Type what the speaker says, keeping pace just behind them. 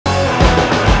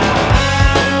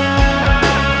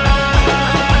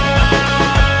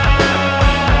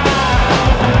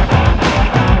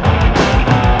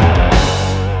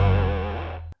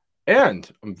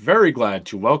I'm very glad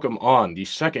to welcome on the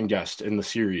second guest in the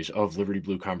series of Liberty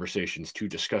Blue Conversations to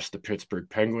discuss the Pittsburgh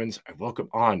Penguins. I welcome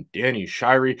on Danny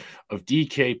Shirey of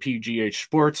DKPGH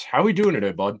Sports. How are we doing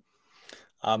today, bud?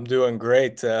 I'm doing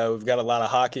great. We've got a lot of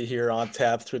hockey here on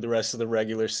tap through the rest of the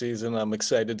regular season. I'm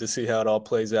excited to see how it all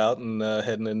plays out and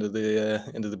heading into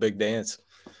the big dance.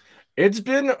 It's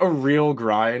been a real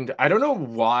grind. I don't know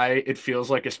why it feels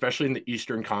like, especially in the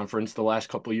Eastern Conference, the last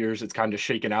couple of years, it's kind of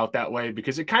shaken out that way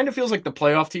because it kind of feels like the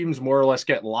playoff teams more or less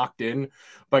get locked in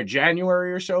by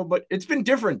January or so. But it's been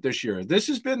different this year. This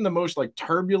has been the most like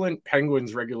turbulent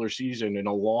Penguins regular season in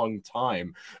a long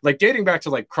time. Like dating back to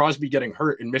like Crosby getting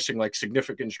hurt and missing like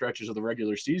significant stretches of the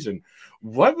regular season.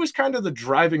 What was kind of the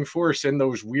driving force in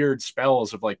those weird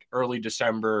spells of like early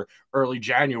December, early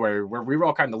January, where we were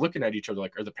all kind of looking at each other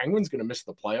like, are the Penguins going to miss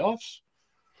the playoffs?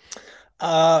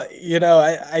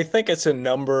 I think it's a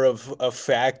number of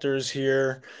factors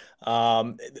here.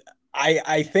 Um,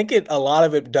 I think a lot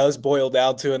of it does boil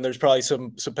down to, and there's probably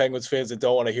some Penguins fans that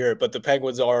don't want to hear it, but the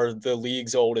Penguins are the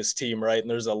league's oldest team, right? And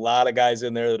there's a lot of guys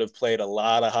in there that have played a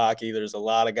lot of hockey. There's a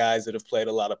lot of guys that have played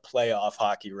a lot of playoff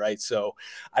hockey, right? So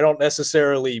I don't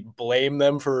necessarily blame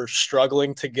them for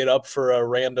struggling to get up for a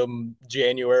random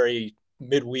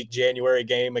midweek January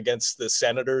game against the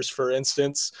Senators, for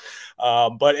instance.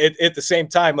 But at the same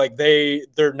time, like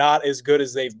they're not as good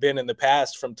as they've been in the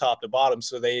past from top to bottom.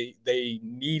 So they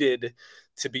needed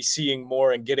to be seeing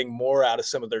more and getting more out of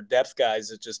some of their depth guys.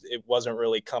 It wasn't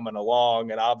really coming along.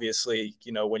 And obviously,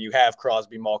 when you have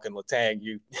Crosby, Malkin,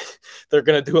 Letang, they're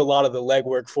going to do a lot of the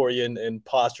legwork for you and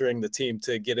posturing the team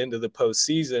to get into the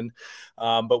postseason.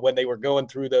 But when they were going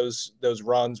through those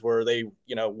runs where they,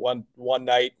 one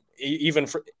night, even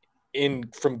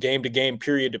from game to game,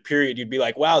 period to period, you'd be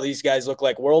like, wow, these guys look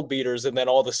like world beaters. And then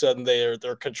all of a sudden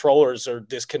their controllers are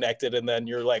disconnected. And then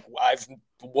you're like,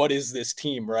 what is this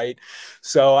team, right?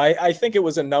 So I think it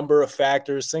was a number of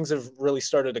factors. Things have really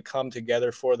started to come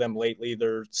together for them lately.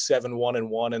 They're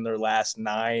 7-1-1 in their last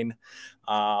 9.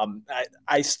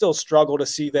 I still struggle to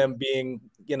see them being,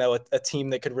 a team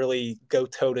that could really go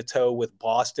toe to toe with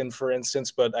Boston, for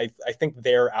instance. But I think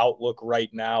their outlook right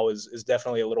now is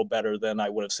definitely a little better than I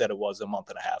would have said it was a month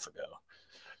and a half ago.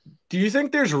 Do you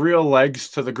think there's real legs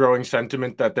to the growing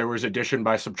sentiment that there was addition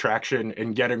by subtraction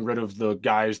in getting rid of the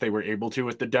guys they were able to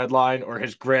at the deadline? Or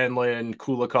has Granlund,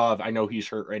 Kulikov, I know he's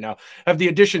hurt right now, have the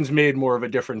additions made more of a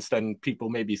difference than people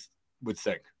maybe would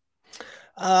think?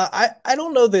 I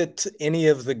don't know that any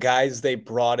of the guys they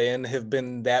brought in have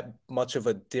been that much of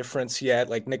a difference yet.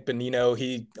 Like Nick Bonino,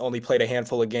 he only played a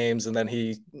handful of games and then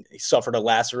he suffered a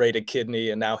lacerated kidney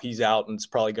and now he's out and it's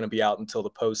probably going to be out until the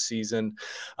postseason.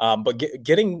 But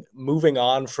moving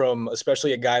on from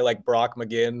especially a guy like Brock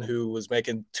McGinn, who was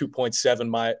making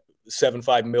 2.75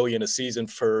 million a season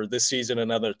for this season,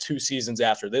 another 2 seasons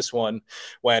after this one,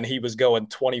 when he was going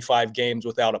 25 games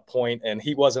without a point. And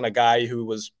he wasn't a guy who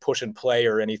was pushing play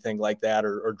or anything like that,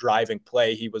 or driving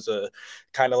play. He was a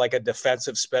kind of like a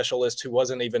defensive specialist who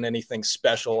wasn't even anything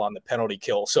special on the penalty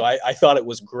kill. So I thought it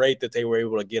was great that they were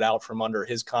able to get out from under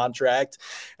his contract.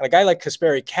 And a guy like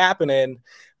Kasperi Kapanen,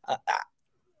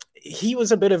 he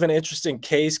was a bit of an interesting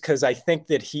case because I think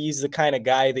that he's the kind of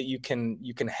guy that you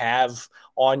can have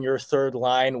on your third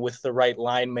line with the right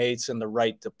line mates and the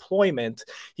right deployment.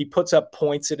 He puts up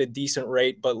points at a decent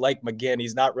rate, but like McGinn,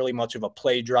 he's not really much of a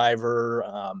play driver.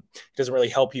 He doesn't really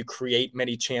help you create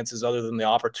many chances other than the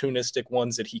opportunistic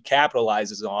ones that he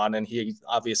capitalizes on. And he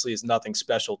obviously is nothing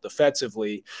special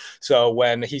defensively. So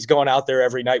when he's going out there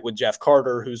every night with Jeff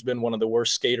Carter, who's been one of the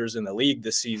worst skaters in the league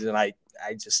this season, I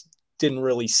just didn't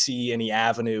really see any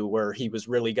avenue where he was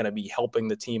really going to be helping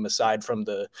the team aside from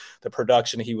the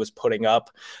production he was putting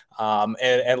up.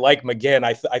 And like McGinn,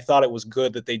 I thought it was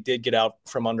good that they did get out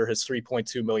from under his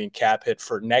 3.2 million cap hit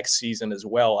for next season as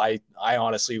well. I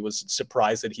honestly was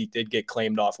surprised that he did get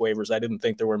claimed off waivers. I didn't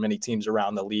think there were many teams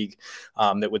around the league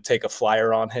that would take a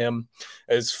flyer on him.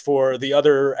 As for the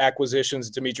other acquisitions,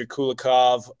 Dmitry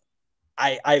Kulikov,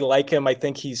 I like him. I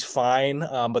think he's fine,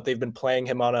 but they've been playing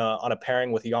him on a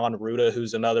pairing with Jan Ruda,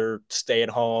 who's another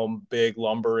stay-at-home, big,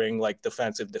 lumbering, like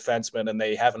defensive defenseman, and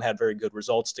they haven't had very good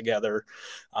results together.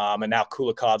 And now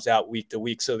Kulikov's out week to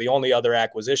week. So the only other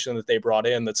acquisition that they brought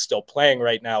in that's still playing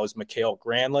right now is Mikael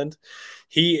Granlund.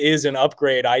 He is an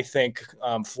upgrade, I think,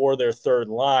 for their third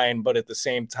line. But at the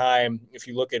same time, if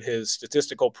you look at his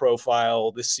statistical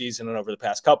profile this season and over the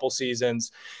past couple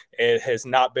seasons, it has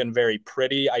not been very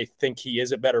pretty. I think he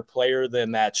is a better player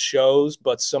than that shows,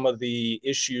 but some of the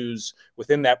issues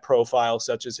within that profile,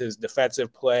 such as his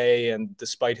defensive play and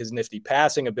despite his nifty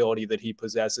passing ability that he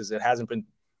possesses, it hasn't been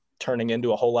turning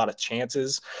into a whole lot of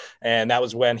chances. And that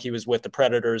was when he was with the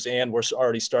Predators, and we're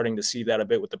already starting to see that a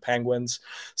bit with the Penguins.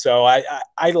 So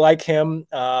I like him.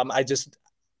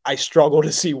 I struggle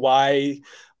to see why,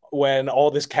 when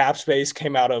all this cap space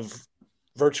came out of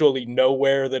virtually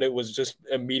nowhere, that it was just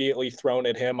immediately thrown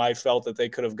at him. I felt that they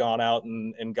could have gone out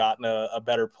and gotten a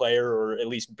better player, or at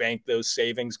least banked those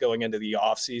savings going into the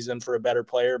offseason for a better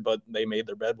player, but they made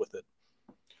their bed with it.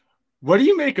 What do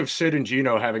you make of Sid and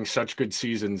Gino having such good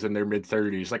seasons in their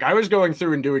mid-30s? Like, I was going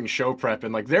through and doing show prep,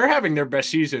 and like they're having their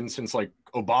best season since like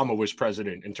Obama was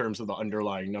president in terms of the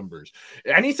underlying numbers.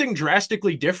 Anything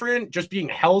drastically different? Just being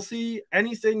healthy?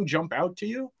 Anything jump out to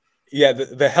you? Yeah,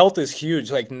 the health is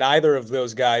huge. Like, neither of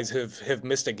those guys have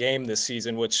missed a game this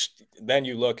season, which then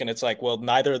you look and it's like, well,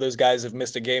 neither of those guys have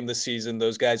missed a game this season.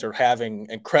 Those guys are having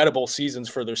incredible seasons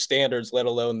for their standards, let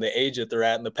alone the age that they're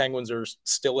at. And the Penguins are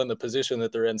still in the position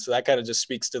that they're in. So that kind of just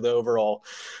speaks to the overall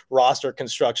roster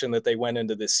construction that they went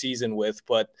into this season with.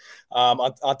 But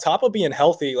on top of being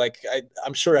healthy, like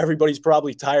I'm sure everybody's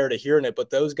probably tired of hearing it, but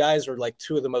those guys are like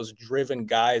two of the most driven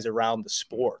guys around the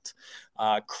sport.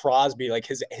 Crosby, like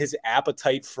his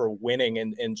appetite for winning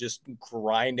and just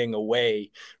grinding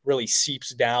away really seeps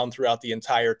down throughout the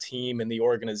entire team and the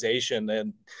organization.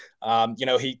 And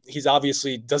he's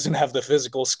obviously doesn't have the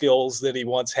physical skills that he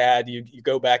once had. You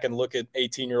go back and look at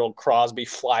 18-year-old Crosby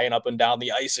flying up and down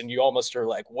the ice, and you almost are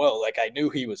like, whoa, like I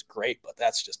knew he was great, but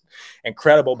that's just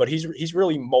incredible. But he's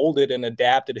really molded and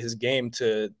adapted his game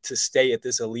to stay at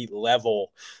this elite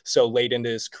level so late into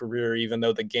his career, even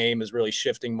though the game is really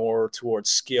shifting more towards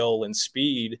skill and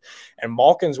speed. And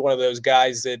Malkin's one of those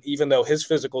guys that, even though his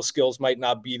physical skills might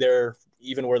not be there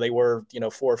even where they were,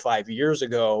 4 or 5 years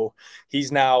ago,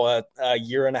 he's now a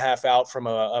year and a half out from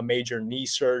a major knee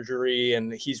surgery,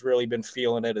 and he's really been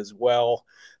feeling it as well.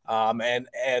 And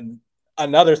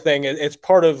another thing, it's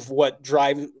part of what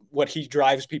he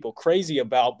drives people crazy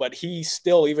about, but he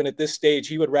still, even at this stage,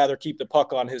 he would rather keep the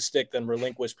puck on his stick than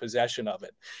relinquish possession of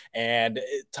it. And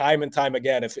time and time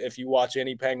again, if you watch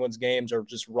any Penguins games or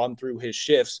just run through his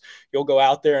shifts, you'll go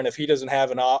out there, and if he doesn't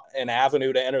have an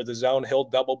avenue to enter the zone, he'll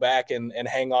double back and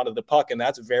hang on to the puck. And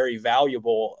that's very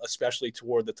valuable, especially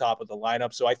toward the top of the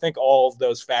lineup. So I think all of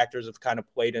those factors have kind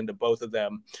of played into both of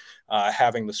them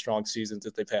having the strong seasons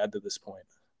that they've had to this point.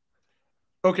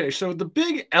 Okay, so the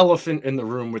big elephant in the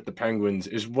room with the Penguins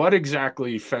is what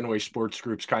exactly Fenway Sports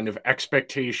Group's kind of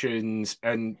expectations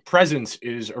and presence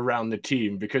is around the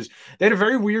team, because they had a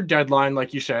very weird deadline,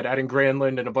 like you said, adding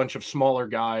Granlund and a bunch of smaller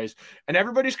guys, and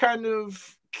everybody's kind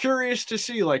of curious to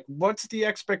see, like, what's the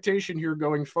expectation here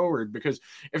going forward? Because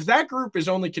if that group is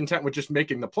only content with just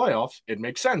making the playoffs, it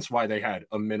makes sense why they had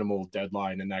a minimal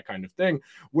deadline and that kind of thing.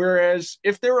 Whereas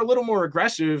if they're a little more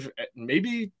aggressive,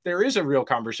 maybe there is a real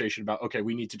conversation about, okay,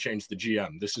 we need to change the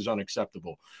GM. This is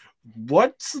unacceptable.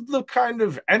 What's the kind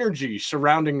of energy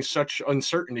surrounding such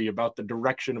uncertainty about the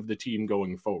direction of the team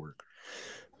going forward?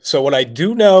 So what I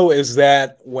do know is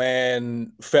that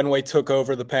when Fenway took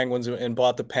over the Penguins and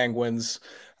bought the Penguins,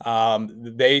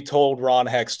 they told Ron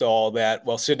Hextall that,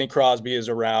 well, Sidney Crosby is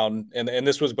around, and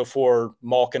this was before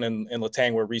Malkin and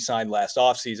Letang were re-signed last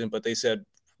offseason, but they said,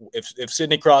 if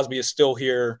Sidney Crosby is still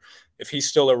here, if he's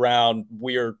still around,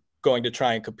 we are going to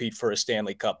try and compete for a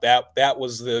Stanley Cup. That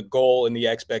was the goal and the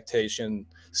expectation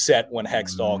set when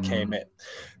Hextall came in.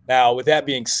 Now, with that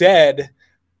being said,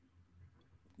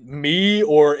 me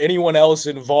or anyone else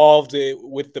involved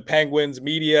with the Penguins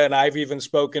media, and I've even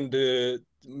spoken to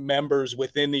members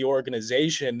within the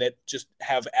organization that just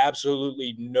have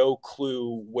absolutely no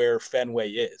clue where Fenway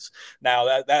is.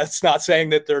 Now, that's not saying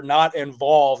that they're not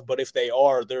involved, but if they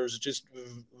are, there's just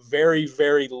very,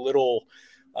 very little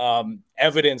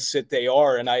evidence that they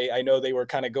are. And I know they were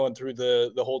kind of going through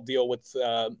the whole deal with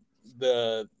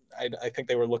I think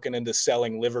they were looking into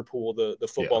selling Liverpool, the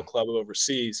football club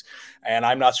overseas. And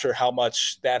I'm not sure how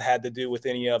much that had to do with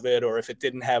any of it, or if it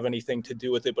didn't have anything to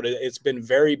do with it. But it's been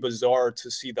very bizarre to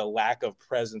see the lack of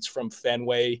presence from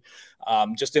Fenway,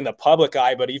 just in the public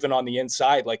eye, but even on the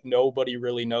inside, like nobody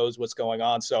really knows what's going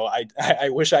on. So I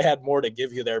wish I had more to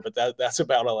give you there, but that's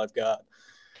about all I've got.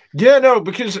 Yeah, no,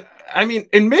 because I mean,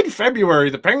 in mid-February,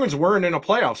 the Penguins weren't in a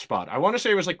playoff spot. I want to say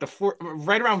it was like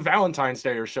right around Valentine's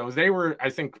Day or so. They were, I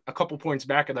think, a couple points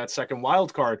back of that second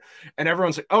wild card, and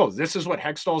everyone's like, "Oh, this is what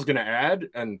Hextall's going to add,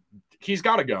 and he's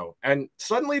got to go." And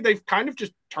suddenly, they've kind of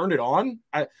just turned it on.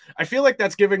 I feel like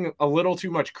that's giving a little too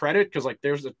much credit, because like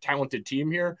there's a talented team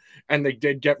here, and they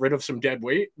did get rid of some dead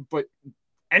weight, but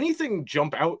anything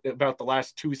jump out about the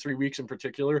last 2-3 weeks in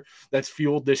particular that's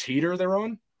fueled this heater they're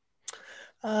on?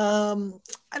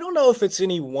 I don't know if it's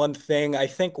any one thing. I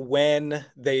think when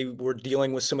they were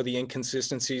dealing with some of the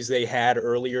inconsistencies they had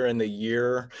earlier in the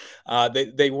year,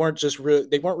 they weren't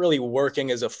they weren't really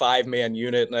working as a 5-man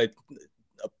unit. And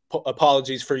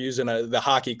apologies for using the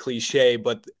hockey cliche,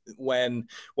 but when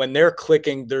they're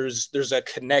clicking, there's a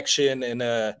connection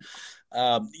and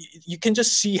you can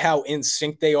just see how in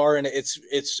sync they are, and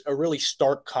it's a really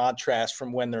stark contrast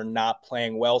from when they're not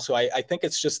playing well. So I think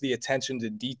it's just the attention to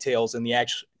details and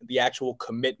the actual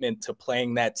commitment to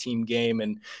playing that team game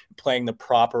and playing the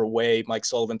proper way. Mike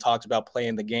Sullivan talked about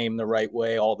playing the game the right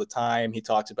way all the time. He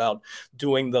talked about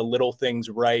doing the little things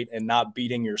right and not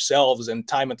beating yourselves. And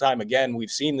time again,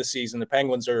 we've seen this season the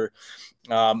Penguins are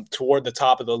toward the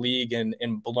top of the league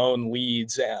in blown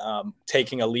leads,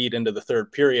 taking a lead into the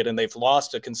third period, and they've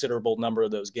lost a considerable number of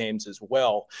those games as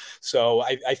well. So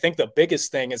I think the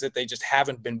biggest thing is that they just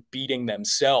haven't been beating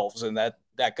themselves, and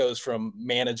that goes from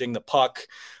managing the puck.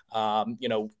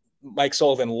 Mike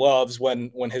Sullivan loves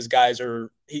when his guys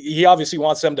are, he obviously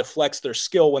wants them to flex their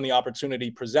skill when the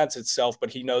opportunity presents itself, but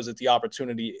he knows that the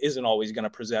opportunity isn't always going to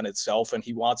present itself. And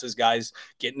he wants his guys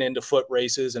getting into foot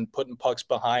races and putting pucks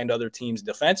behind other teams'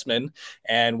 defensemen.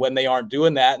 And when they aren't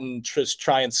doing that and just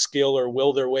try and skill or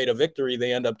will their way to victory,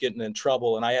 they end up getting in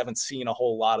trouble. And I haven't seen a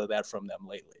whole lot of that from them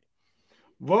lately.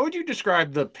 What would you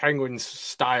describe the Penguins'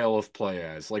 style of play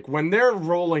as? Like when they're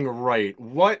rolling right,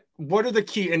 what are the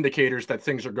key indicators that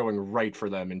things are going right for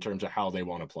them in terms of how they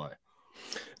want to play?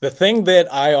 The thing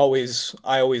that I always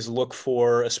look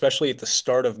for, especially at the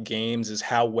start of games, is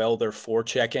how well they're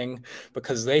forechecking,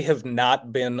 because they have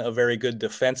not been a very good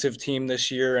defensive team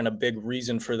this year, and a big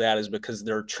reason for that is because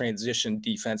their transition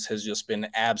defense has just been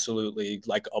absolutely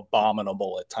like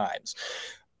abominable at times.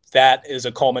 That is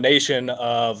a culmination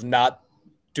of not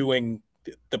doing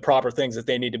the proper things that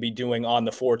they need to be doing on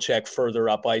the forecheck further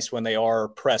up ice when they are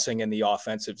pressing in the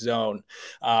offensive zone.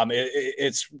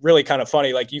 It's really kind of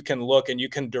funny. Like you can look and you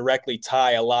can directly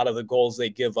tie a lot of the goals they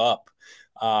give up,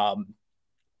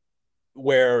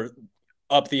 where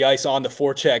up the ice on the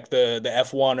forecheck, the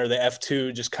F1 or the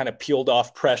F2 just kind of peeled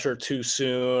off pressure too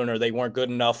soon, or they weren't good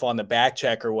enough on the back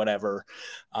check or whatever.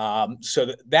 So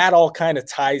that all kind of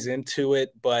ties into it.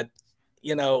 But,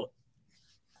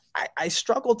 I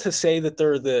struggle to say that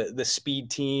they're the speed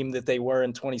team that they were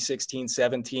in 2016,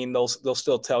 17. They'll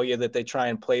still tell you that they try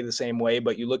and play the same way,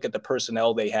 but you look at the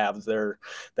personnel they have,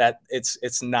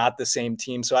 it's not the same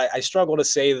team. So I struggle to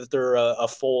say that they're a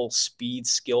full speed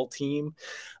skill team.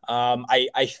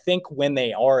 I think when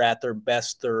they are at their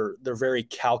best, they're very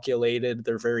calculated,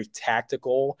 they're very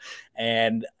tactical,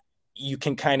 and you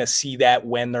can kind of see that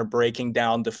when they're breaking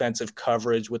down defensive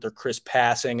coverage with their crisp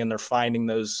passing and they're finding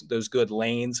those good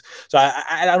lanes. So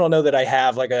I don't know that I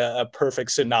have like a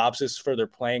perfect synopsis for their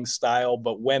playing style,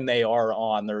 but when they are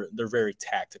on, they're very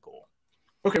tactical.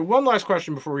 Okay, one last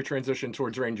question before we transition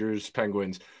towards Rangers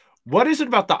Penguins. What is it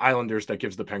about the Islanders that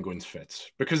gives the Penguins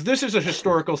fits? Because this is a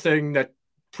historical thing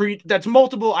that's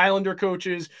multiple Islander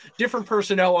coaches, different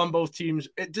personnel on both teams.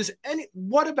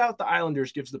 What about the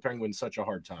Islanders gives the Penguins such a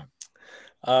hard time?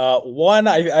 One,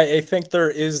 I think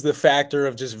there is the factor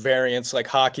of just variance. Like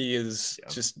hockey is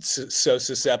just so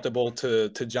susceptible to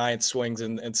giant swings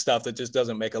and stuff that just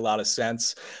doesn't make a lot of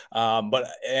sense. But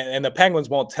the Penguins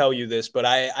won't tell you this, but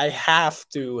I have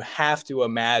to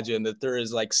imagine that there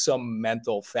is like some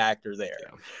mental factor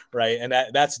there, right? And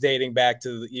that's dating back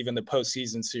to even the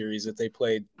postseason series that they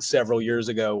played several years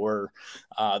ago, where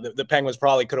the Penguins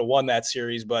probably could have won that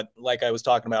series, but like I was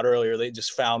talking about earlier, they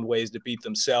just found ways to beat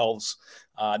themselves.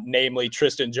 Namely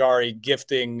Tristan Jarry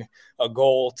gifting a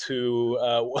goal to,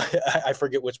 I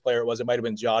forget which player it was. It might've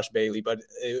been Josh Bailey, but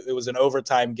it was an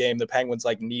overtime game. The Penguins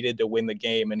needed to win the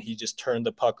game, and he just turned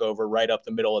the puck over right up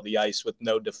the middle of the ice with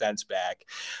no defense back.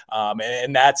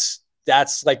 And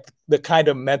that's like the kind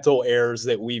of mental errors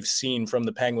that we've seen from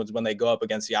the Penguins when they go up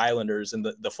against the Islanders. And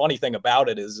the funny thing about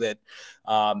it is that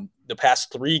the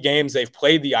past 3 games they've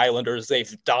played the Islanders,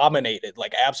 they've dominated,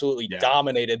 absolutely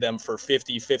dominated them for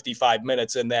 50, 55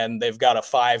 minutes. And then they've got a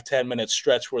 5-10 minute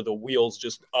stretch where the wheels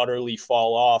just utterly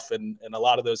fall off. And a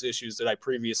lot of those issues that I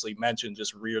previously mentioned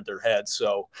just reared their heads.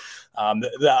 So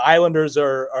the Islanders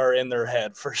are in their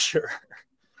head for sure.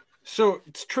 So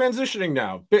it's transitioning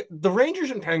now. The Rangers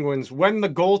and Penguins, when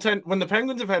the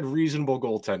Penguins have had reasonable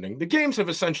goaltending, the games have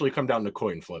essentially come down to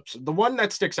coin flips. The one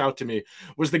that sticks out to me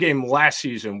was the game last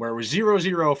season where it was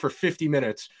 0-0 for 50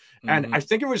 minutes. And I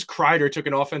think it was Kreider took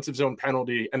an offensive zone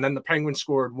penalty, and then the Penguins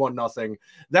scored 1-0.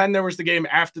 Then there was the game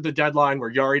after the deadline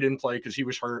where Yari didn't play because he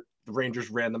was hurt, the Rangers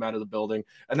ran them out of the building.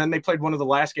 And then they played one of the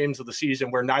last games of the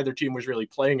season where neither team was really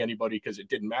playing anybody because it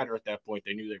didn't matter at that point.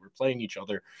 They knew they were playing each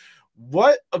other.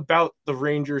 What about the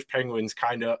Rangers Penguins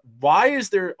why is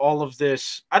there all of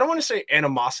this? I don't want to say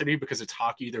animosity because it's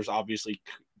hockey. There's obviously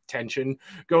tension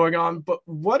going on, but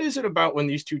what is it about when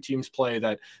these two teams play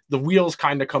that the wheels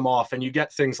kind of come off and you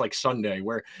get things like Sunday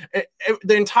where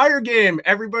the entire game,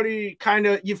 everybody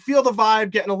you feel the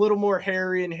vibe getting a little more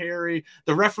hairy and hairy.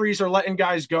 The referees are letting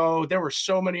guys go. There were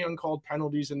so many uncalled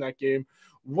penalties in that game.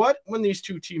 What, when these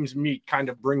two teams meet, kind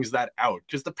of brings that out?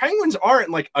 Because the Penguins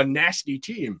aren't like a nasty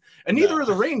team, and neither are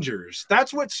the Rangers.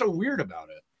 That's what's so weird about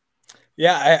it.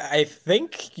 Yeah, I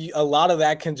think a lot of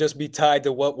that can just be tied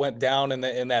to what went down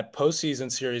in that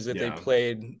postseason series that they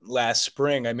played last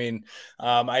spring. I mean,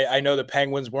 I know the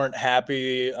Penguins weren't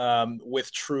happy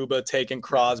with Trouba taking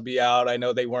Crosby out. I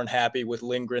know they weren't happy with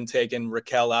Lindgren taking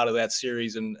Raquel out of that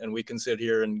series, and we can sit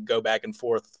here and go back and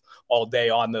forth all day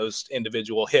on those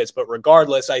individual hits. But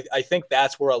regardless, I think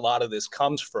that's where a lot of this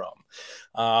comes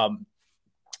from.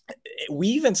 We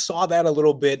even saw that a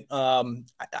little bit.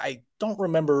 I don't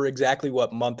remember exactly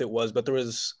what month it was, but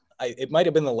it might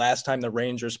have been the last time the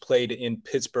Rangers played in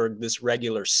Pittsburgh this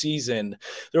regular season.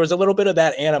 There was a little bit of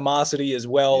that animosity as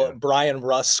well. Yeah. Brian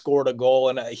Rust scored a goal,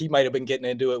 and he might have been getting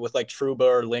into it with like Trouba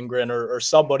or Lindgren or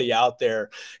somebody out there.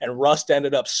 And Rust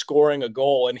ended up scoring a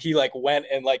goal, and he went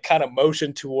and kind of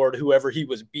motioned toward whoever he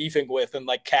was beefing with, and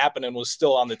Kapanen was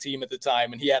still on the team at the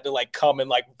time, and he had to come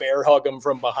and bear hug him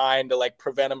from behind to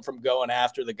prevent him from going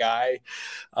after the guy.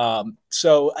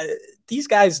 So these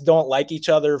guys don't like each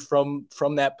other from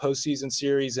that postseason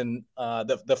series. And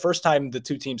the first time the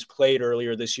two teams played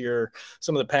earlier this year,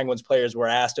 some of the Penguins players were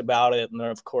asked about it. And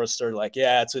of course, they're like,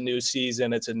 yeah, it's a new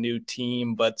season. It's a new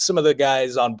team. But some of the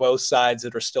guys on both sides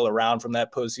that are still around from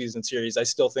that postseason series, I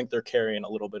still think they're carrying a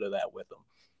little bit of that with them.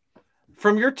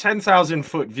 From your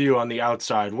 10,000-foot view on the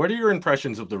outside, what are your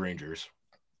impressions of the Rangers?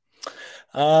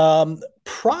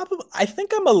 Probably, I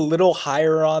think I'm a little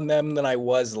higher on them than I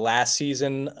was last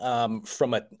season,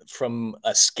 from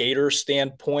a skater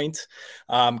standpoint.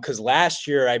 Because last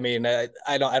year, I mean,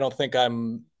 I don't think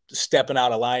I'm stepping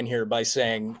out of line here by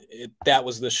saying that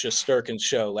was the Shesterkin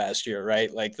show last year,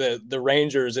 right? Like the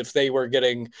Rangers, if they were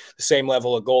getting the same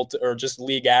level of goal or just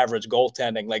league average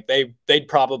goaltending, they'd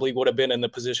probably would have been in the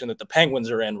position that the Penguins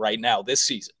are in right now this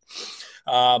season.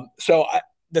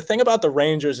 The thing about the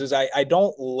Rangers is I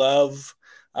don't love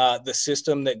the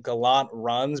system that Gallant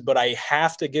runs, but I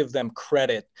have to give them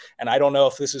credit. And I don't know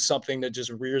if this is something that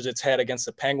just rears its head against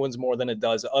the Penguins more than it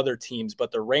does other teams,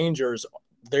 but the Rangers,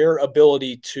 their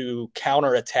ability to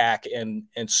counterattack and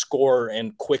score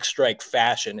in quick strike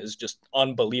fashion is just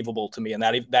unbelievable to me. And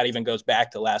that even goes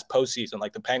back to last postseason.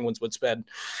 Like the Penguins would spend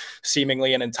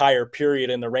seemingly an entire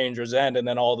period in the Rangers' end, and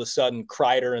then all of a sudden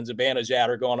Kreider and Zibanejad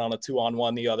are going on a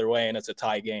 2-on-1 the other way, and it's a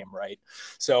tie game, right?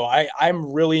 So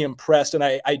I'm really impressed, and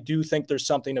I do think there's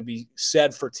something to be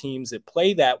said for teams that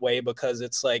play that way, because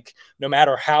it's like no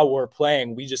matter how we're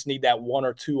playing, we just need that one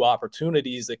or two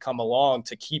opportunities that come along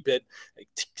to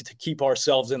keep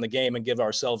ourselves in the game and give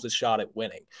ourselves a shot at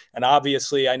winning. And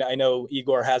obviously, I know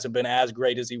Igor hasn't been as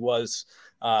great as he was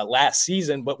last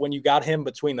season, but when you got him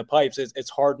between the pipes, it's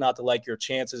hard not to like your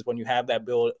chances when you have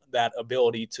that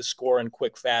ability to score in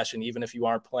quick fashion, even if you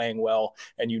aren't playing well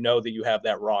and you know that you have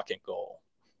that rocket goal.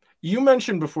 You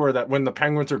mentioned before that when the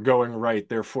Penguins are going right,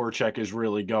 their forecheck is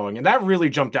really going. And that really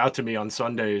jumped out to me on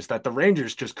Sundays, that the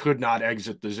Rangers just could not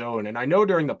exit the zone. And I know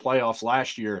during the playoffs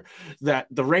last year that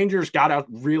the Rangers got out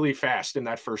really fast in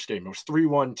that first game. It was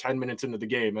 3-1, 10 minutes into the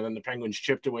game. And then the Penguins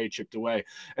chipped away.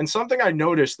 And something I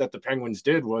noticed that the Penguins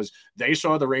did was they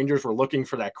saw the Rangers were looking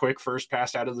for that quick first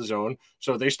pass out of the zone.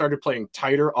 So they started playing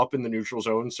tighter up in the neutral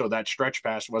zone. So that stretch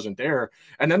pass wasn't there.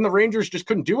 And then the Rangers just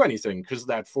couldn't do anything because of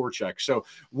that forecheck. So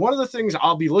one of the things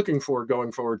I'll be looking for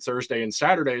going forward Thursday and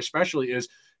Saturday especially is,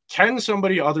 can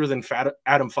somebody other than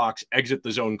Adam Fox exit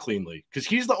the zone cleanly? Because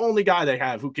he's the only guy they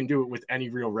have who can do it with any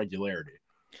real regularity.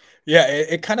 Yeah,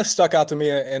 it kind of stuck out to me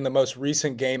in the most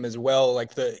recent game as well.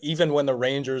 Even when the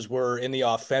Rangers were in the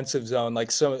offensive zone,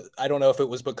 I don't know if it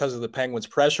was because of the Penguins'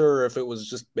 pressure or if it was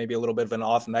just maybe a little bit of an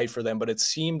off night for them, but it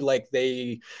seemed like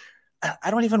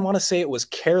I don't even want to say it was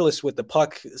careless with the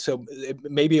puck. So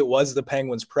maybe it was the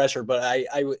Penguins' pressure, but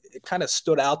it kind of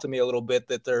stood out to me a little bit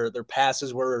that their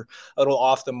passes were a little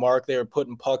off the mark. They were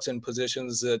putting pucks in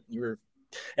positions that you're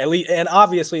at least, and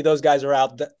obviously those guys are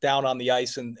out down on the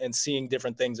ice and seeing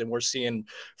different things than we're seeing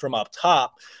from up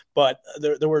top. But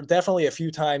there were definitely a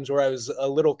few times where I was a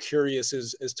little curious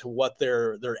as to what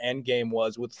their end game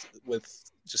was with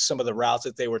just some of the routes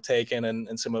that they were taking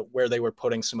and some of where they were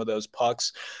putting some of those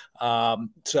pucks.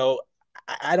 So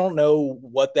I don't know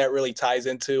what that really ties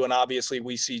into. And obviously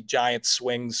we see giant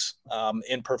swings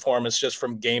in performance just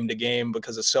from game to game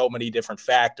because of so many different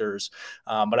factors.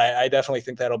 But I definitely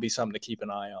think that'll be something to keep an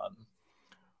eye on.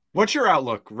 What's your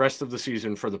outlook rest of the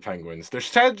season for the Penguins? Their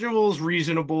schedule's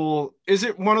reasonable. Is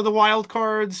it one of the wild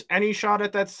cards? Any shot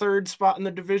at that third spot in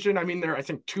the division? I mean, they're, I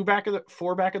think,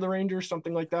 four back of the Rangers,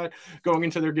 something like that, going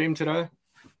into their game today.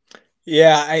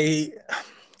 Yeah,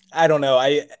 I don't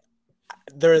know.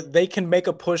 They can make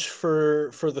a push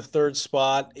for the third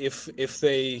spot if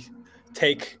they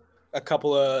take a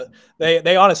couple of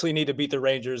they honestly need to beat the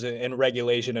Rangers in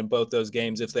regulation in both those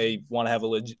games if they want to have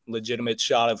a legitimate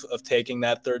shot of taking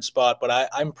that third spot. But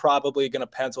I'm probably going to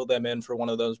pencil them in for one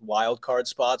of those wild card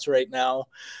spots right now.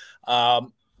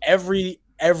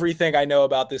 Everything I know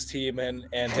about this team and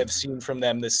have seen from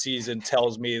them this season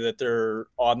tells me that they're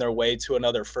on their way to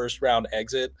another first round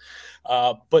exit.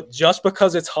 But just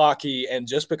because it's hockey and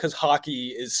just because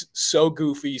hockey is so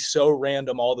goofy, so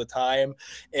random all the time,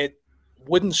 it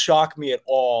wouldn't shock me at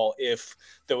all if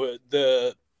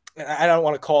the I don't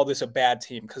want to call this a bad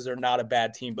team because they're not a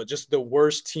bad team, but just the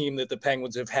worst team that the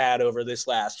Penguins have had over this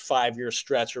last 5-year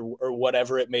stretch or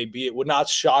whatever it may be. It would not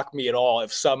shock me at all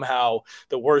if somehow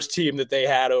the worst team that they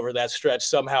had over that stretch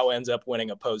somehow ends up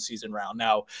winning a postseason round.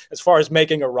 Now, as far as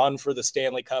making a run for the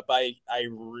Stanley Cup, I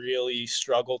really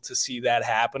struggle to see that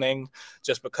happening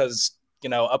just because, you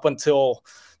know, up until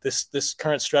this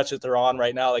current stretch that they're on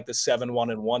right now, like the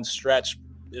 7-1-1 stretch,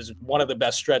 is one of the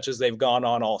best stretches they've gone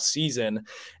on all season.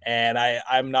 And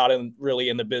I'm not really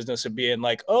in the business of being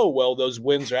like, oh, well, those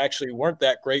wins actually weren't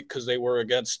that great because they were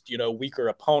against, you know, weaker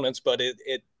opponents. But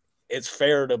it's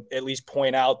fair to at least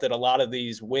point out that a lot of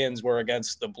these wins were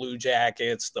against the Blue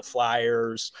Jackets, the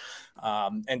Flyers,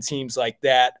 and teams like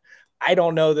that. I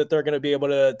don't know that they're going to be able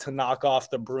to knock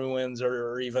off the Bruins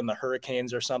or even the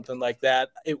Hurricanes or something like that.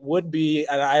 It would be,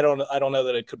 and I don't know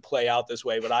that it could play out this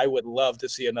way, but I would love to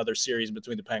see another series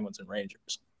between the Penguins and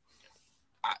Rangers.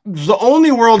 The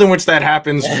only world in which that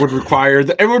happens would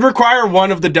require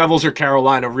one of the Devils or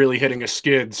Carolina really hitting a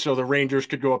skid, so the Rangers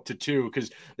could go up to 2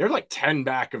 because they're like 10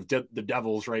 back of the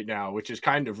Devils right now, which is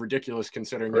kind of ridiculous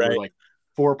considering they were like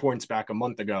 4 points back a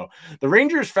month ago. The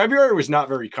Rangers, February was not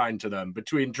very kind to them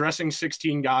between dressing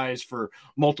 16 guys for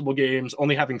multiple games,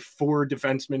 only having 4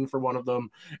 defensemen for one of them.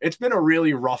 It's been a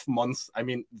really rough month. I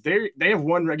mean, they have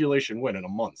 1 regulation win in a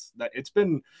month. That it's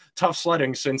been tough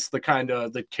sledding since the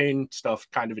Kane stuff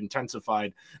kind of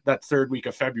intensified that third week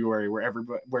of February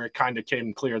where it kind of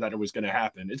came clear that it was going to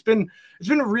happen. It's been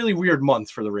a really weird month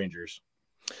for the Rangers.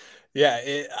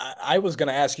 Yeah, I was going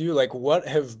to ask you, like, what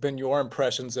have been your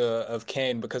impressions of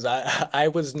Kane? Because I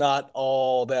was not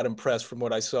all that impressed from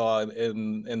what I saw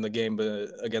in the game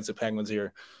against the Penguins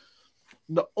here.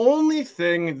 The only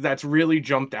thing that's really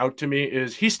jumped out to me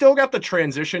is he still got the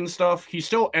transition stuff. He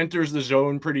still enters the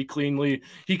zone pretty cleanly.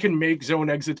 He can make zone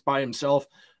exits by himself.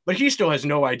 But he still has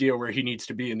no idea where he needs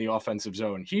to be in the offensive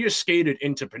zone. He has skated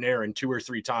into Panarin 2 or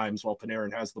 3 times while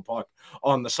Panarin has the puck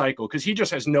on the cycle because he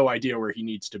just has no idea where he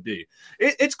needs to be.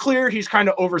 It's clear he's kind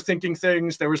of overthinking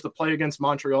things. There was the play against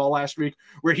Montreal last week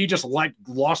where he just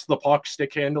lost the puck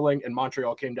stick handling and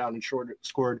Montreal came down and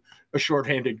scored a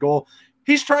shorthanded goal.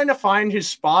 He's trying to find his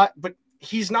spot, but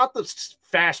he's not the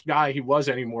fast guy he was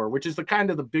anymore, which is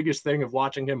the biggest thing of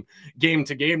watching him game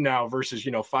to game now versus,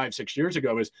 5-6 years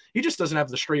ago is he just doesn't have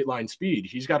the straight line speed.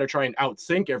 He's got to try and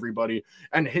outthink everybody,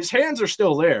 and his hands are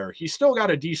still there. He's still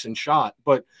got a decent shot,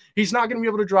 but he's not going to be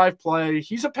able to drive play.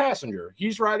 He's a passenger.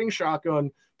 He's riding shotgun.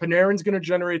 Panarin's going to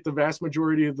generate the vast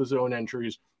majority of the zone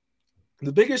entries.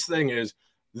 The biggest thing is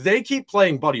they keep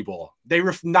playing buddy ball.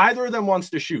 Neither of them wants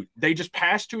to shoot. They just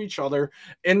pass to each other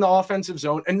in the offensive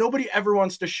zone, and nobody ever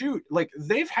wants to shoot. Like,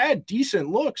 they've had decent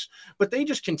looks, but they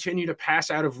just continue to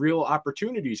pass out of real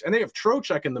opportunities. And they have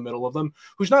Trocheck in the middle of them,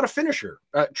 who's not a finisher.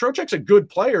 Trocheck's a good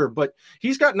player, but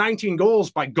he's got 19 goals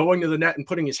by going to the net and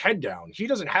putting his head down. He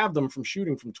doesn't have them from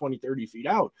shooting from 20, 30 feet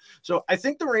out. So I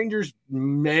think the Rangers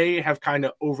may have kind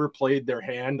of overplayed their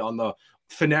hand on the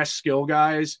finesse skill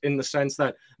guys in the sense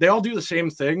that they all do the same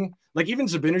thing. Like even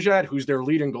Zibanejad, who's their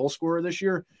leading goal scorer this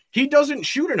year, he doesn't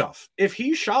shoot enough. If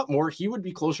he shot more, he would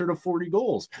be closer to 40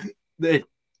 goals. They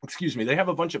have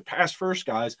a bunch of pass first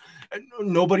guys and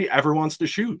nobody ever wants to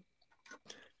shoot.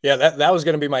 Yeah, that was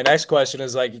going to be my next question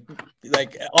is like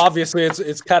obviously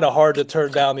it's kind of hard to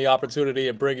turn down the opportunity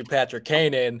of bringing Patrick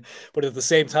Kane in, but at the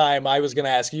same time I was going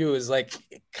to ask you is like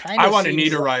I want a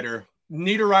Niederreiter.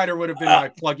 Niederreiter would have been my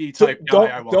pluggy type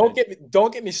guy.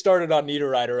 Don't get me started on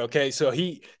Niederreiter. Okay, so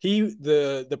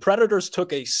the Predators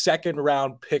took a 2nd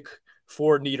round pick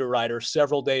for Niederreiter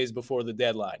several days before the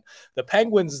deadline. The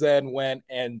Penguins then went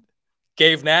and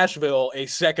gave Nashville a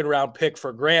second-round pick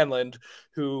for Granlund,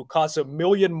 who costs $1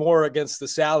 million more against the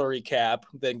salary cap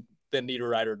than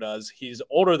Niederreiter does. He's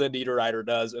older than Niederreiter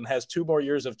does and has 2 more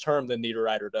years of term than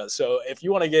Niederreiter does. So if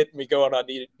you want to get me going on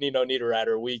Nino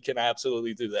Niederreiter, we can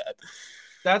absolutely do that.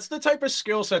 That's the type of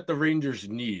skill set the Rangers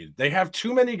need. They have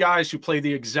too many guys who play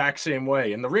the exact same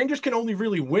way, and the Rangers can only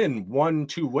really win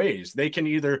 1-2 ways. They can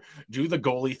either do the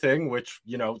goalie thing, which,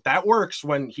 you know, that works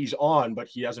when he's on, but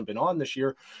he hasn't been on this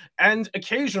year. And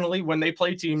occasionally when they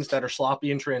play teams that are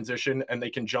sloppy in transition and they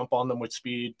can jump on them with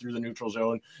speed through the neutral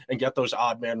zone and get those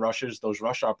odd man rushes, those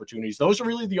rush opportunities, those are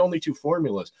really the only 2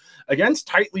 formulas. Against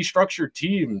tightly structured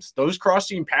teams, those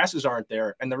cross-team passes aren't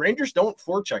there, and the Rangers don't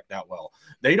forecheck that well.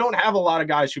 They don't have a lot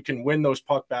of guys who can win those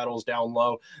puck battles down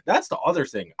low. That's the other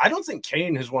thing. I don't think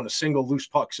Kane has won a single loose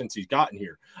puck since he's gotten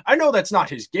here. I know that's not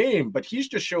his game, but he's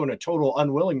just shown a total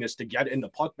unwillingness to get into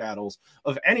puck battles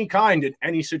of any kind in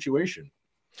any situation.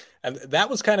 And that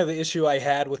was kind of the issue I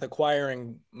had with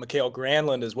acquiring Mikael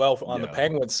Granlund as well on the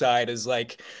Penguins side, is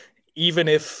like, even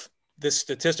if this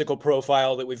statistical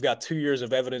profile that we've got 2 years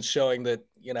of evidence showing that,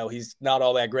 you know, he's not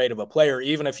all that great of a player,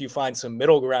 even if you find some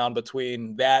middle ground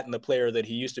between that and the player that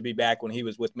he used to be back when he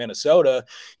was with Minnesota,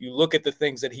 you look at the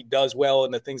things that he does well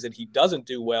and the things that he doesn't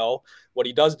do well. What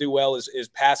he does do well is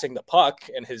passing the puck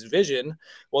and his vision.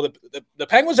 Well, the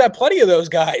Penguins have plenty of those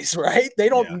guys, right? They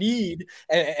don't need,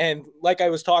 and like I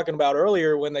was talking about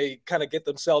earlier, when they kind of get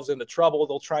themselves into trouble,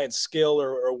 they'll try and skill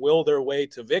or will their way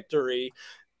to victory.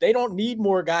 They don't need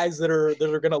more guys that are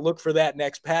going to look for that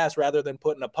next pass rather than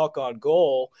putting a puck on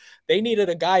goal. They needed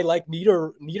a guy like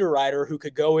Niederreiter who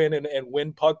could go in and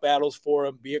win puck battles for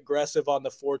him, be aggressive on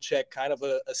the forecheck, kind of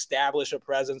establish a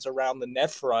presence around the net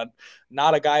front.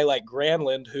 Not a guy like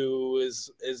Granlund, who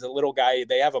is a little guy.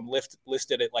 They have him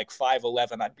listed at like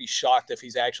 5'11". I'd be shocked if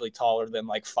he's actually taller than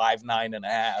like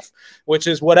 5'9.5", which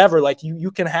is whatever. Like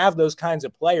you can have those kinds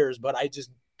of players, but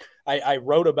I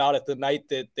wrote about it the night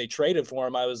that they traded for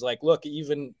him. I was like, look,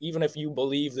 even if you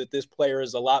believe that this player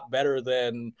is a lot better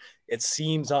than it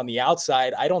seems on the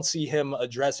outside, I don't see him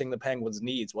addressing the Penguins'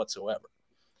 needs whatsoever.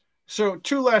 So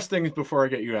 2 last things before I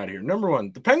get you out of here. Number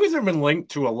 1, the Penguins have been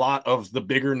linked to a lot of the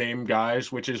bigger name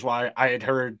guys, which is why I had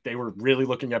heard they were really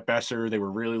looking at Besser. They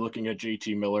were really looking at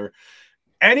JT Miller.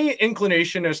 Any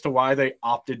inclination as to why they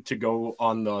opted to go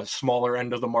on the smaller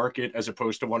end of the market as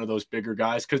opposed to one of those bigger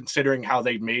guys, considering how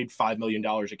they made $5 million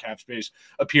of cap space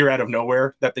appear out of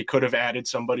nowhere, that they could have added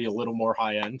somebody a little more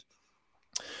high end?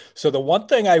 So the one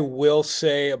thing I will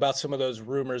say about some of those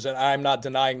rumors, and I'm not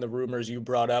denying the rumors you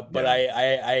brought up, but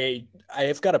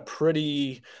I've got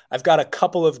a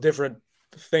couple of different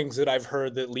things that I've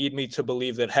heard that lead me to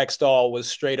believe that Hextall was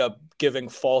straight up giving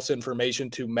false information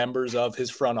to members of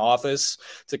his front office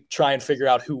to try and figure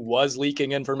out who was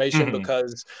leaking information,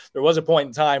 because there was a point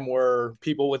in time where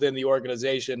people within the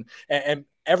organization, and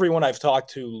everyone I've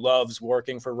talked to loves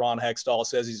working for Ron Hextall,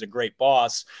 says he's a great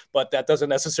boss, but that doesn't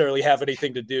necessarily have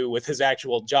anything to do with his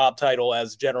actual job title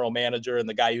as general manager and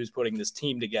the guy who's putting this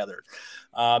team together.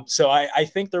 So I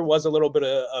think there was a little bit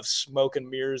of smoke and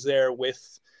mirrors there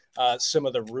with some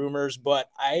of the rumors, but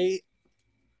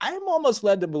I'm almost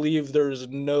led to believe there's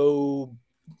no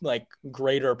like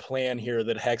greater plan here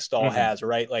that Hextall has,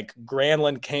 right? Like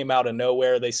Granlund came out of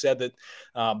nowhere. They said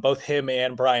that both him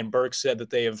and Brian Burke said that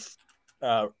they have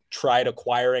tried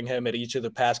acquiring him at each of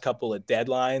the past couple of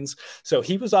deadlines. So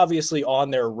he was obviously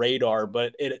on their radar,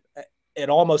 but it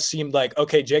almost seemed like,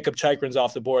 okay, Jacob Chychrun's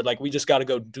off the board. Like we just got to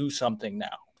go do something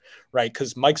now. Right,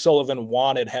 because Mike Sullivan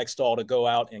wanted Hextall to go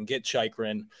out and get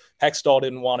Chychrun. Hextall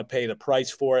didn't want to pay the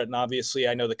price for it, and obviously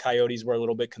I know the Coyotes were a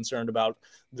little bit concerned about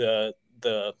the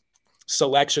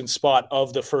selection spot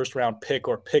of the first-round pick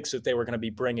or picks that they were going to be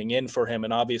bringing in for him,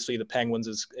 and obviously the Penguins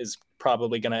is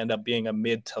probably going to end up being a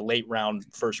mid to late round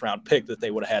first-round pick that they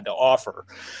would have had to offer.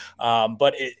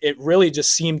 But it really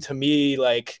just seemed to me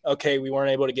like, okay, we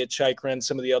weren't able to get Chychrun.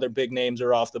 Some of the other big names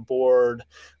are off the board,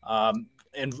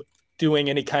 and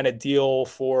doing any kind of deal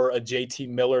for a JT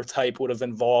Miller type would have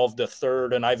involved a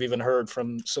third. And I've even heard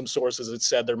from some sources that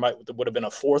said there would have been a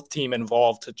 4th team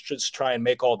involved to just try and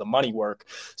make all the money work.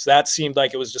 So that seemed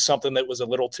like it was just something that was a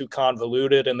little too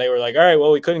convoluted. And they were like, all right,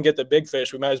 well, we couldn't get the big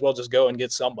fish. We might as well just go and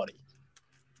get somebody.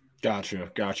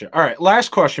 Gotcha. All right. Last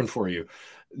question for you.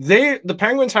 The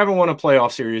Penguins haven't won a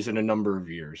playoff series in a number of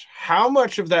years. How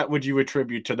much of that would you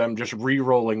attribute to them just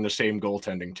re-rolling the same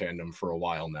goaltending tandem for a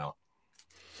while now?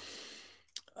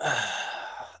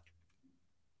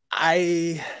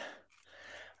 I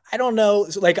don't know.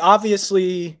 Like,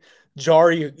 obviously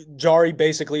Jari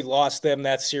basically lost them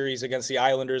that series against the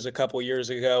Islanders a couple years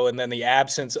ago, and then the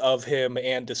absence of him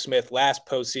and DeSmith last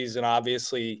postseason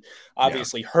Yeah.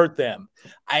 obviously hurt them.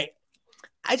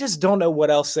 I just don't know what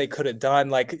else they could have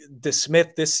done. Like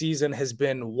DeSmith this season has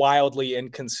been wildly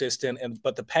inconsistent,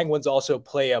 but the Penguins also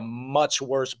play a much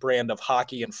worse brand of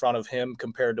hockey in front of him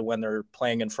compared to when they're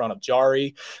playing in front of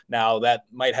Jari. Now that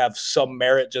might have some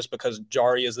merit just because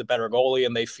Jari is the better goalie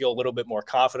and they feel a little bit more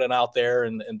confident out there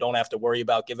and don't have to worry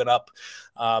about giving up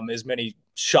as many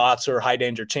shots or high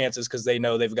danger chances because they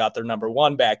know they've got their number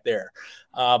one back there.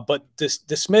 But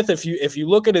DeSmith, if you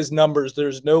look at his numbers,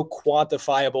 there's no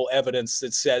quantifiable evidence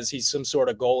that says he's some sort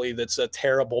of goalie that's a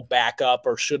terrible backup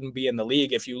or shouldn't be in the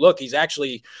league. If you look, he's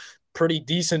actually pretty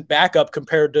decent backup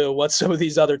compared to what some of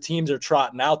these other teams are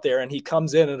trotting out there. And he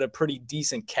comes in at a pretty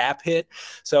decent cap hit.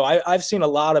 So I've seen a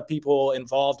lot of people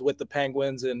involved with the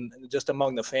Penguins and just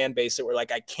among the fan base that were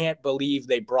like, I can't believe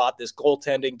they brought this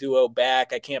goaltending duo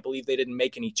back. I can't believe they didn't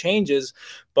make any changes.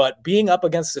 But being up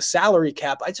against the salary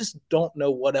cap, I just don't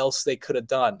know what else they could have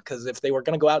done. Because if they were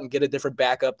going to go out and get a different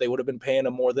backup, they would have been paying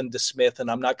him more than DeSmith.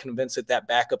 And I'm not convinced that that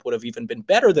backup would have even been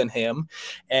better than him.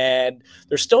 And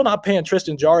they're still not paying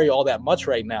Tristan Jarry all that much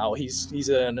right now. He's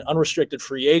an unrestricted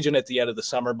free agent at the end of the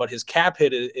summer, but his cap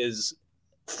hit is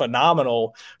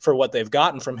phenomenal for what they've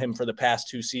gotten from him for the past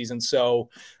 2 seasons.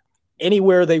 So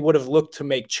anywhere they would have looked to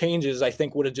make changes, I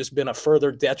think would have just been a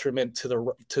further detriment to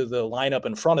the lineup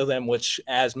in front of them, which,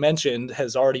 as mentioned,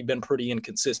 has already been pretty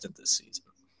inconsistent this season.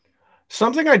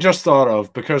 Something I just thought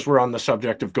of because we're on the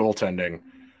subject of goaltending.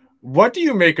 What do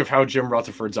you make of how Jim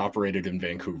Rutherford's operated in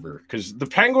Vancouver? Because the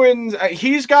Penguins,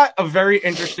 he's got a very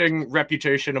interesting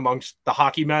reputation amongst the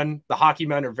hockey men. The hockey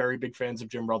men are very big fans of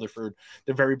Jim Rutherford.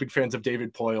 They're very big fans of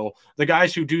David Poile, the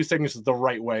guys who do things the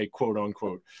right way, quote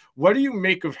unquote. What do you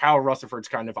make of how Rutherford's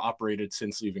kind of operated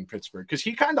since leaving Pittsburgh? Because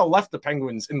he kind of left the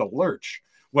Penguins in the lurch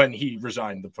when he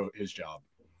resigned his job.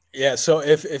 Yeah, so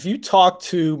if you talk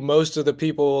to most of the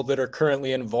people that are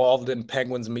currently involved in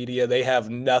Penguins media, they have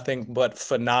nothing but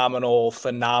phenomenal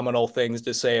things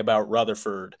to say about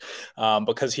Rutherford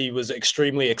because he was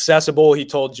extremely accessible. He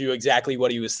told you exactly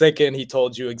what he was thinking. He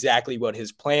told you exactly what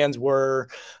his plans were.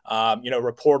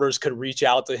 Reporters could reach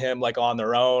out to him like on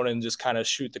their own and just kind of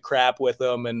shoot the crap with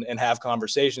him and have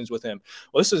conversations with him.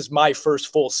 Well, this is my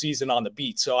first full season on the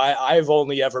beat, so I've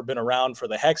only ever been around for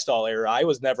the Hextall era. I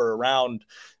was never around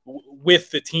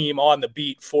with the team on the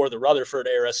beat for the Rutherford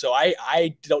era. So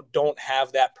I don't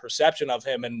have that perception of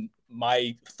him, and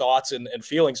my thoughts and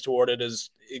feelings toward it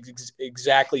is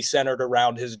exactly centered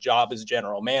around his job as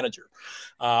general manager.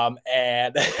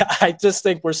 And I just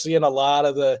think we're seeing a lot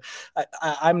of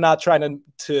I'm not trying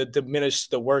to diminish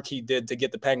the work he did to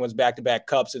get the Penguins back-to-back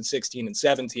cups in 16 and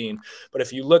 17. But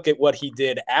if you look at what he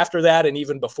did after that, and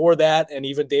even before that, and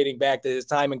even dating back to his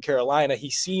time in Carolina, he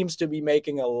seems to be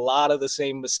making a lot of the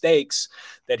same mistakes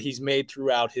that he's made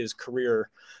throughout his career.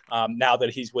 Now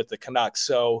that he's with the Canucks.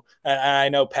 So I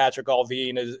know Patrick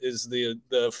Allvin is the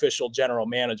official general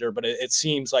manager, but it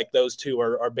seems like those two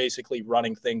are basically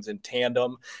running things in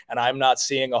tandem. And I'm not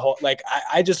seeing a whole,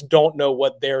 I just don't know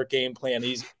what their game plan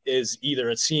is either.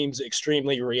 It seems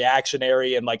extremely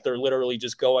reactionary and like they're literally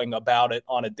just going about it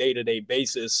on a day-to-day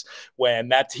basis when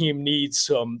that team needs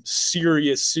some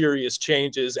serious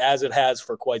changes, as it has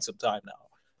for quite some time now.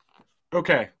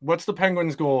 Okay, what's the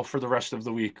Penguins' goal for the rest of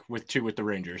the week with the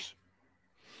Rangers?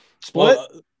 Split? Well,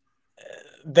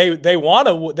 they want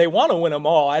to win them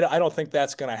all. I don't think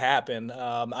that's going to happen.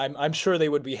 I'm sure they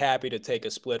would be happy to take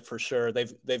a split for sure.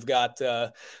 They've got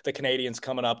the Canadiens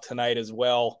coming up tonight as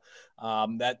well.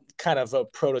 That kind of a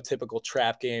prototypical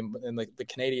trap game, and the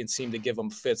Canadiens seem to give them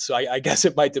fits. So I guess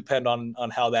it might depend on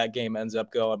how that game ends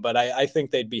up going. But I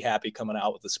think they'd be happy coming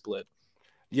out with a split.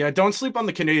 Yeah, don't sleep on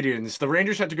the Canadiens. The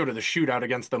Rangers had to go to the shootout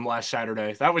against them last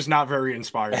Saturday. That was not very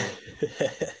inspiring.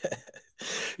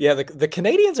 Yeah, the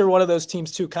Canadiens are one of those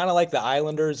teams too, kind of like the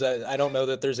Islanders. I don't know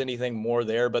that there's anything more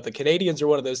there, but the Canadiens are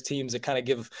one of those teams that kind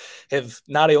of have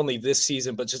not only this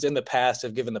season, but just in the past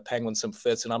have given the Penguins some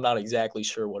fits, and I'm not exactly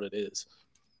sure what it is.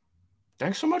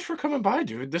 Thanks so much for coming by,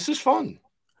 dude. This is fun.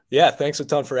 Yeah, thanks a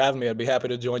ton for having me. I'd be happy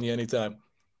to join you anytime.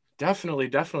 Definitely.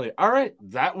 All right,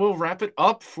 that will wrap it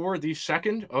up for the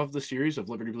second of the series of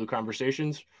Liberty Blue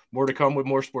Conversations. More to come with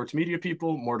more sports media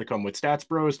people, more to come with Stats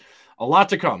Bros. A lot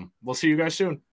to come. We'll see you guys soon.